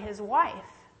sexually by his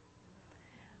wife.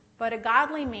 But a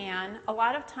godly man, a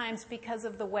lot of times because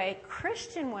of the way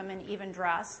Christian women even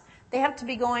dress, they have to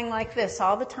be going like this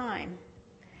all the time.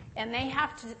 And they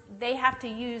have to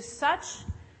use such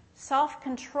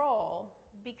self-control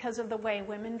because of the way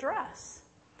women dress.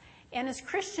 And as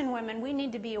Christian women, we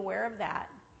need to be aware of that.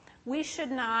 We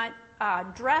should not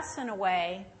dress in a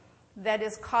way that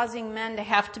is causing men to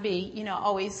have to be,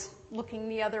 always looking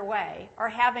the other way or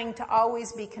having to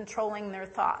always be controlling their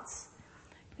thoughts.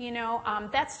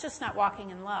 That's just not walking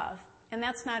in love. And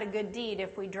that's not a good deed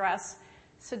if we dress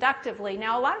seductively.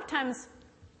 Now, a lot of times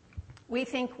we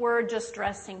think we're just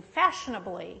dressing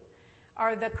fashionably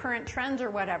or the current trends or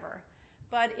whatever.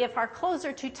 But if our clothes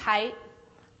are too tight,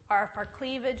 or if our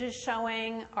cleavage is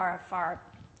showing, or if our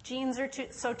jeans are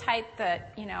so tight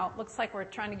that, it looks like we're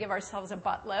trying to give ourselves a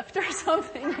butt lift or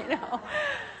something,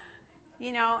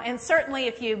 and certainly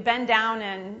if you bend down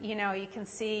and, you can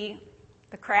see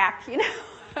the crack,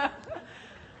 or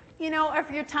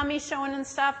if your tummy's showing and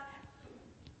stuff,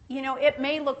 it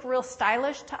may look real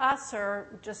stylish to us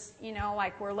or just,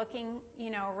 like we're looking,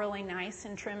 really nice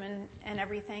and trim and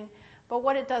everything. But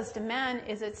what it does to men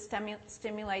is it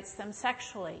stimulates them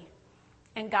sexually.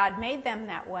 And God made them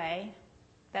that way.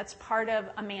 That's part of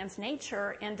a man's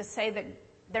nature. And to say that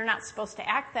they're not supposed to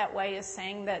act that way is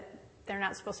saying that they're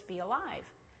not supposed to be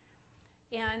alive.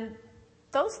 And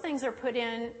those things are put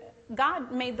in,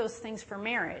 God made those things for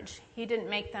marriage. He didn't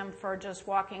make them for just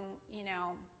walking,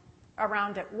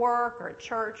 around at work or at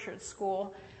church or at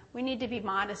school. We need to be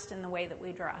modest in the way that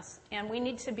we dress. And we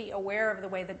need to be aware of the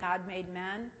way that God made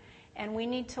men. And we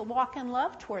need to walk in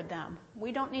love toward them.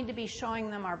 We don't need to be showing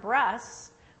them our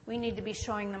breasts. We need to be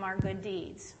showing them our good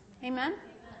deeds. Amen?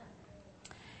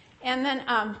 And then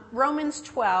Romans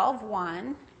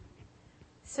 12:1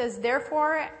 says,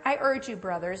 "Therefore I urge you,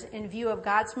 brothers, in view of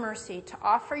God's mercy, to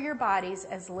offer your bodies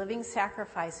as living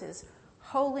sacrifices,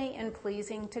 holy and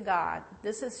pleasing to God.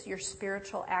 This is your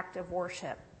spiritual act of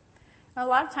worship." Now, a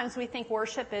lot of times we think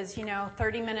worship is,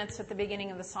 30 minutes at the beginning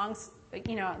of the songs,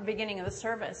 beginning of the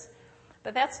service.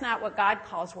 But that's not what God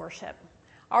calls worship.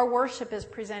 Our worship is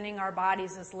presenting our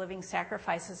bodies as living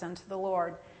sacrifices unto the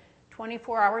Lord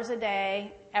 24 hours a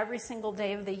day, every single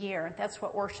day of the year. That's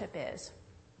what worship is.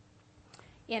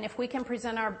 And if we can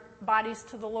present our bodies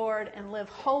to the Lord and live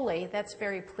holy, that's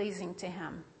very pleasing to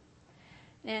Him.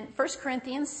 In 1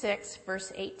 Corinthians 6,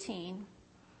 verse 18,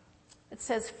 it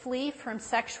says, "Flee from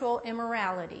sexual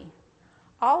immorality.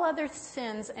 All other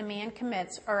sins a man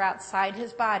commits are outside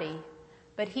his body,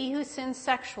 but he who sins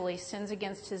sexually sins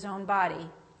against his own body.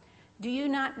 Do you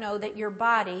not know that your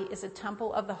body is a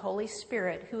temple of the Holy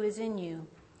Spirit who is in you,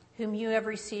 whom you have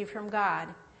received from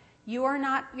God? You are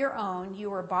not your own,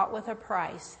 you were bought with a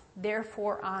price.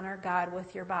 Therefore honor God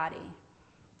with your body."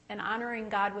 And honoring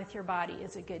God with your body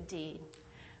is a good deed.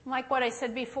 Like what I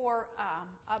said before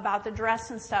about the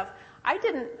dress and stuff, I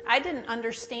didn't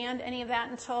understand any of that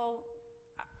until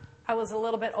I was a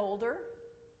little bit older.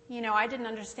 I didn't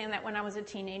understand that when I was a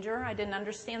teenager. I didn't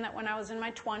understand that when I was in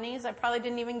my 20s. I probably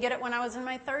didn't even get it when I was in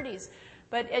my 30s.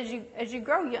 But as you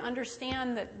grow, you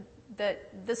understand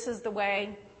that this is the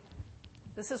way,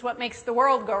 this is what makes the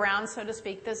world go round, so to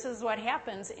speak. This is what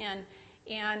happens. And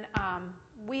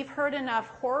we've heard enough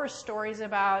horror stories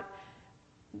about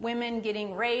women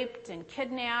getting raped and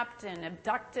kidnapped and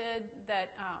abducted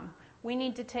that we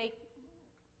need to take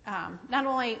not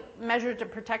only measures to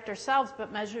protect ourselves,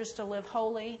 but measures to live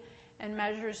holy and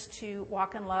measures to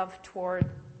walk in love toward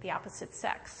the opposite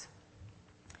sex.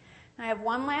 And I have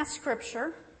one last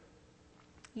scripture.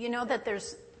 You know that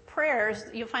there's prayers,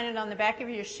 you'll find it on the back of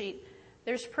your sheet.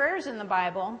 There's prayers in the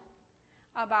Bible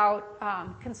about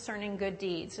concerning good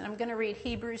deeds. And I'm going to read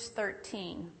Hebrews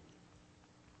 13.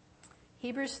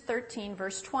 Hebrews 13,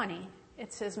 verse 20.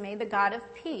 It says, "May the God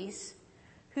of peace,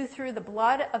 who through the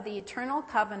blood of the eternal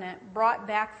covenant brought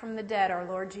back from the dead our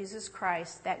Lord Jesus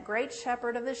Christ, that great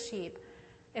shepherd of the sheep,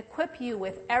 equip you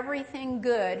with everything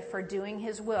good for doing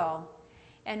His will,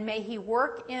 and may He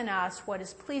work in us what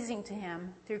is pleasing to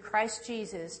Him through Christ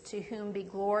Jesus, to whom be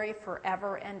glory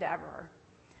forever and ever."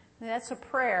 And that's a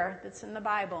prayer that's in the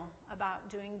Bible about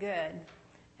doing good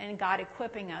and God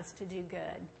equipping us to do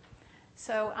good.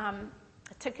 So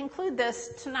to conclude this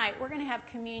tonight, we're going to have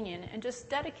communion and just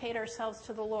dedicate ourselves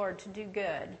to the Lord to do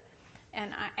good.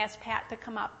 And I ask Pat to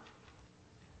come up.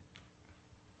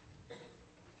 Here,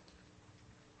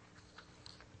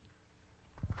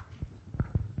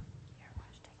 why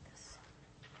don't you take this?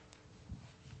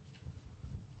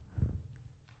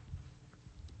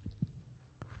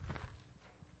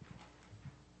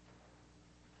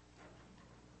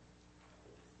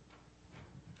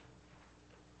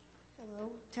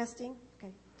 Hello, testing.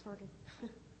 Okay, it's working.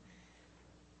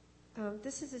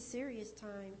 This is a serious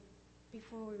time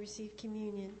before we receive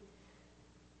communion.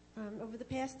 Over the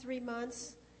past 3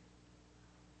 months,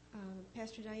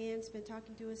 Pastor Diane's been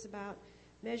talking to us about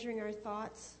measuring our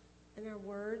thoughts and our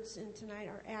words, and tonight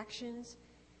our actions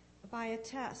by a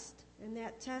test. And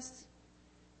that test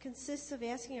consists of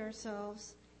asking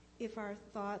ourselves, if our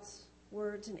thoughts,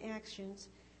 words, and actions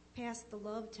pass the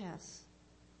love test,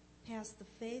 pass the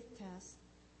faith test,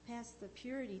 pass the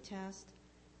purity test,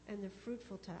 and the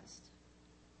fruitful test.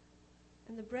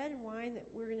 And the bread and wine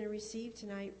that we're going to receive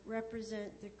tonight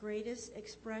represent the greatest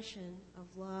expression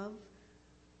of love,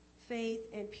 faith,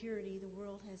 and purity the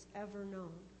world has ever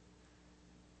known.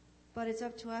 But it's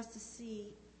up to us to see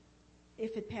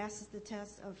if it passes the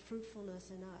test of fruitfulness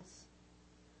in us.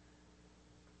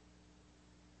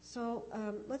 So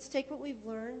let's take what we've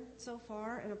learned so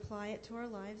far and apply it to our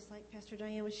lives, like Pastor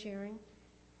Diane was sharing.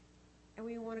 And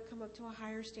we want to come up to a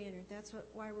higher standard. That's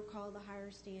why we're called the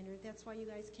higher standard. That's why you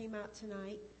guys came out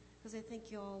tonight, because I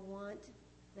think you all want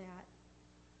that.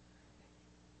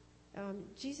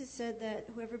 Jesus said that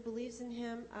whoever believes in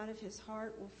him, out of his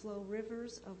heart will flow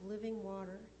rivers of living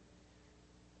water.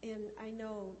 And I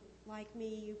know, like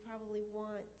me, you probably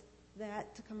want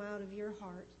that to come out of your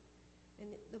heart.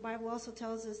 And the Bible also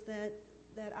tells us that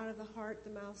out of the heart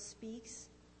the mouth speaks.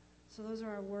 So those are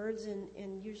our words,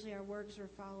 and usually our words are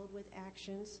followed with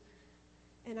actions.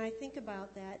 And I think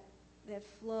about that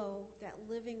flow, that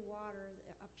living water,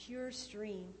 a pure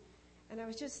stream. And I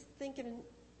was just thinking, and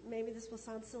maybe this will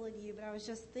sound silly to you, but I was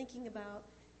just thinking about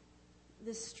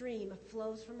this stream. It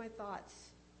flows from my thoughts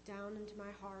down into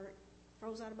my heart,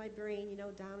 flows out of my brain,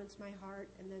 down into my heart,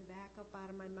 and then back up out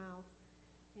of my mouth.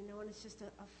 And it's just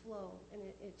a flow, and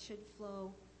it should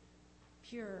flow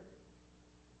pure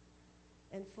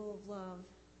and full of love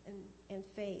and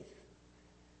faith.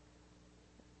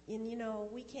 And,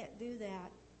 we can't do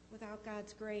that without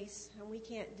God's grace, and we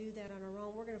can't do that on our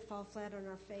own. We're going to fall flat on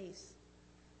our face.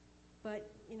 But,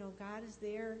 God is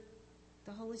there.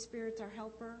 The Holy Spirit's our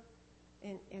helper,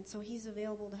 and so he's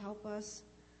available to help us.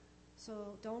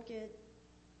 So don't get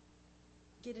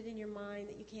it in your mind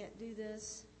that you can't do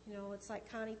this. It's like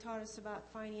Connie taught us about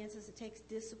finances. It takes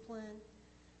discipline,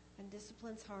 and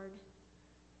discipline's hard,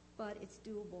 but it's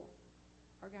doable,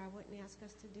 or God wouldn't ask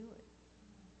us to do it.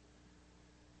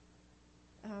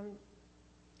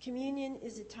 Communion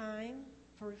is a time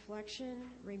for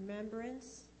reflection,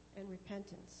 remembrance, and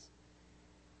repentance.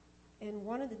 And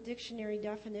one of the dictionary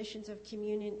definitions of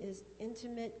communion is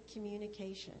intimate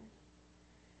communication.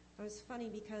 It was funny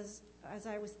because as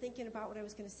I was thinking about what I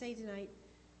was going to say tonight,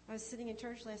 I was sitting in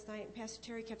church last night, and Pastor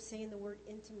Terry kept saying the word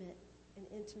intimate and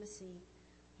intimacy.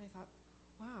 And I thought,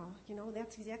 wow,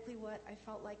 that's exactly what I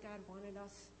felt like God wanted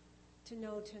us to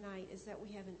know tonight, is that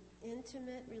we have an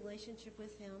intimate relationship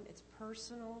with him. It's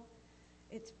personal.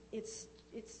 It's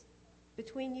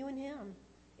between you and him.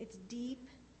 It's deep.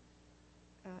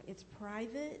 It's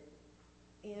private,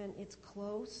 and it's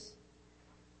close.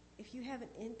 If you have an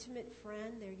intimate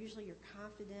friend, they're usually your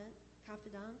confidant. Did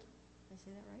I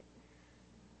say that right?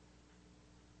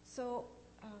 So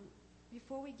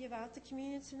before we give out the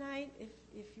communion tonight,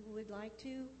 if you would like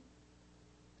to,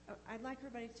 I'd like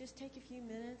everybody to just take a few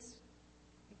minutes,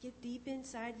 get deep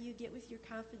inside you, get with your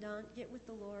confidant, get with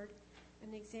the Lord,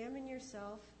 and examine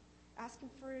yourself. Ask him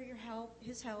for your help,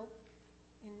 his help,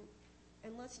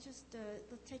 and let's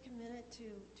take a minute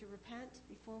to repent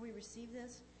before we receive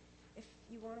this. If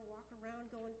you want to walk around,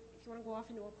 if you want to go off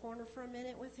into a corner for a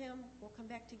minute with him, we'll come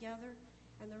back together,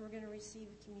 and then we're going to receive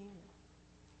communion.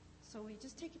 So we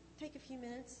just take a few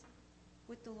minutes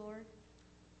with the Lord.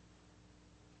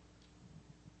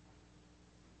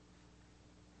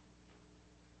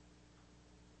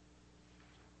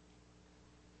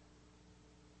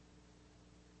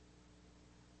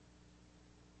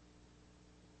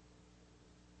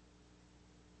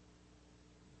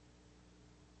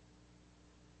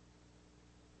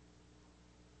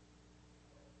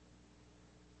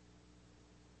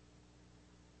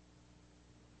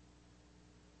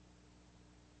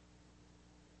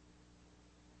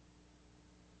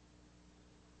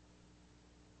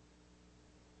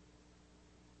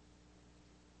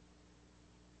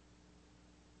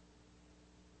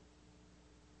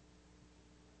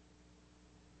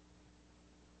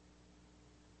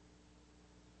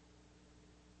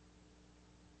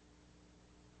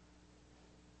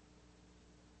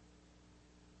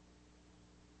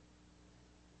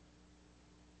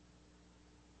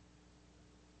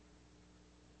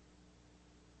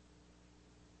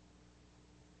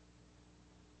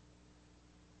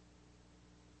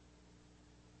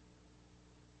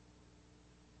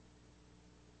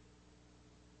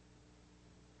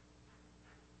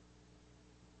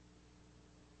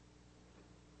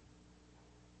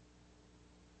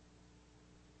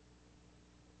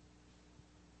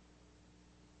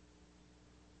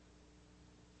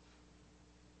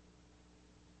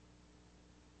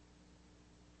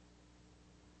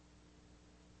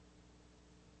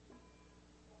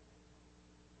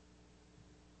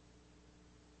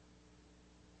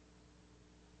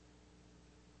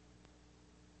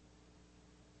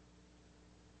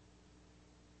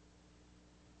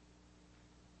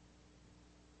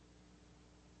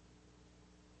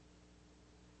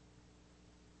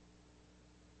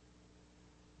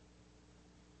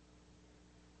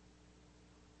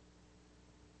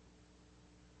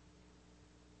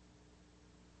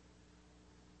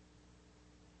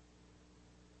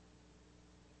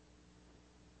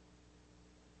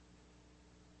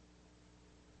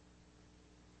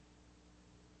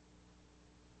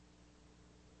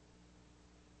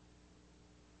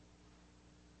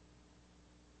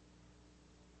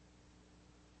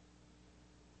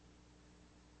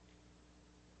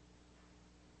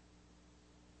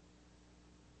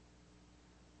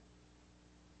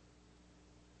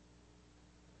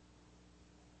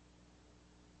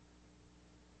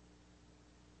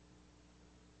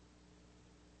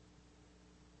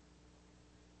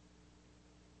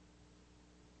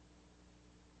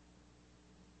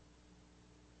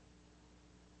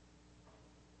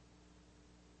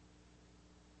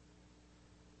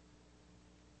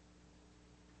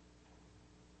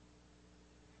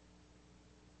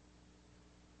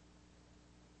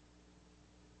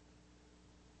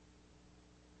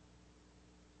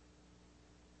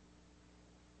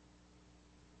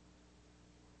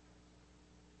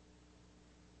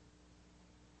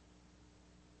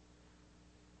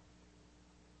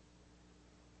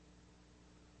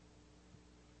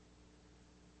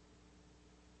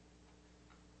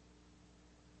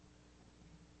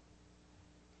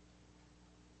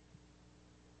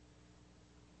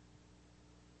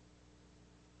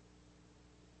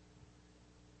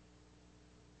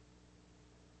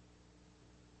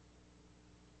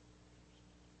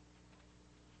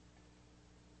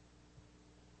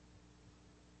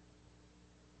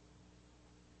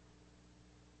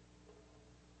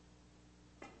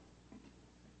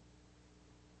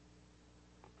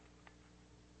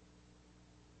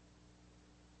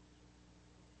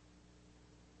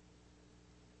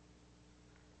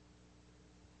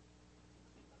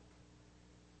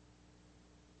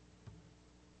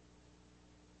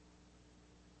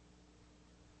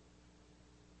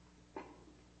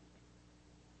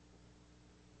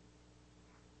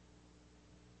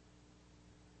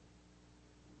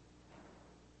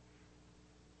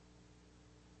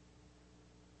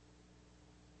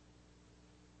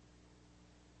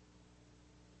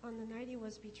 On the night he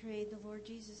was betrayed, the Lord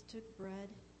Jesus took bread,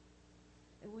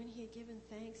 and when he had given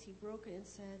thanks, he broke it and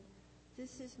said,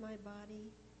 "This is my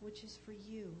body, which is for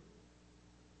you.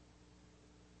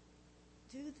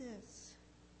 Do this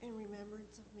in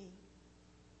remembrance of me."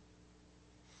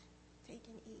 Take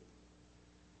and eat.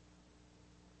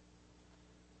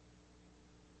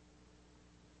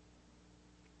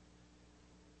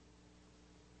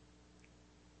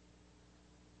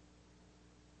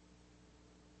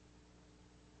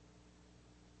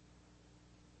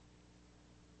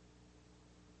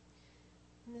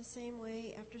 In the same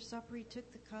way, after supper, he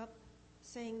took the cup,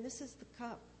 saying, "This is the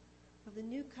cup of the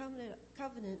new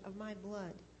covenant of my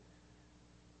blood.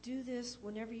 Do this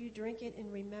whenever you drink it in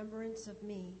remembrance of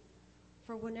me.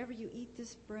 For whenever you eat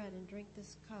this bread and drink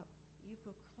this cup, you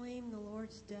proclaim the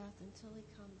Lord's death until he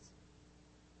comes."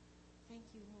 Thank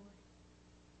you, Lord.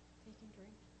 Take and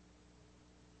drink.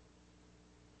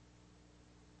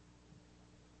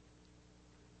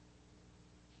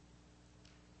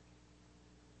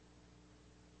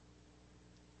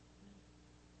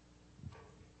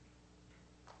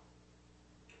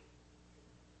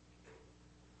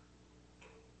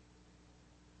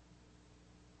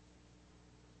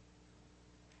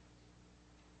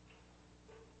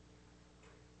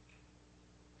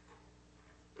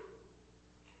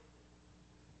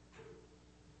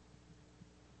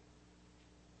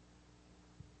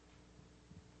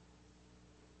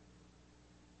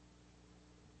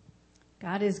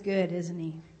 God is good, isn't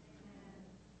he?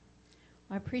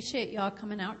 Well, I appreciate y'all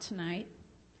coming out tonight.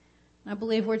 I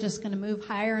believe we're just going to move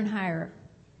higher and higher.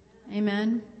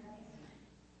 Amen.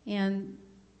 And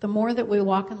the more that we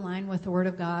walk in line with the Word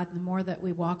of God, the more that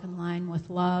we walk in line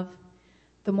with love,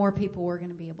 the more people we're going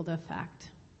to be able to affect.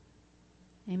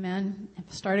 Amen.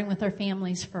 Starting with our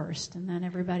families first and then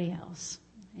everybody else.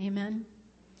 Amen.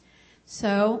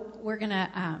 So we're going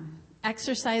to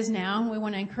exercise now. We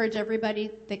want to encourage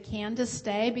everybody that can to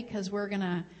stay because we're going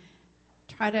to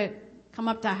try to come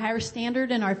up to a higher standard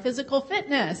in our physical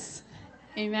fitness.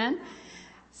 Amen.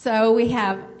 So we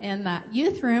have in the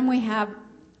youth room, we have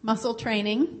muscle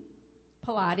training,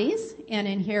 Pilates, and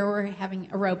in here we're having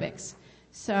aerobics.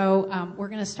 So we're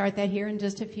going to start that here in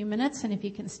just a few minutes, and if you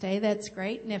can stay, that's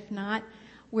great. And if not,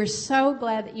 we're so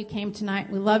glad that you came tonight.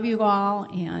 We love you all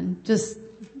and just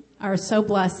are so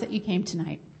blessed that you came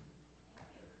tonight.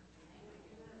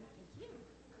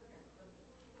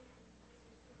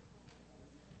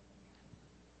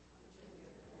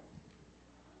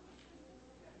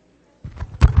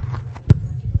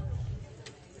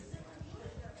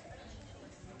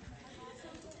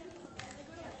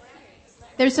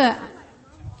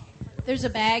 There's a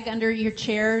bag under your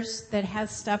chairs that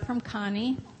has stuff from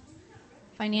Connie,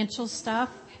 financial stuff.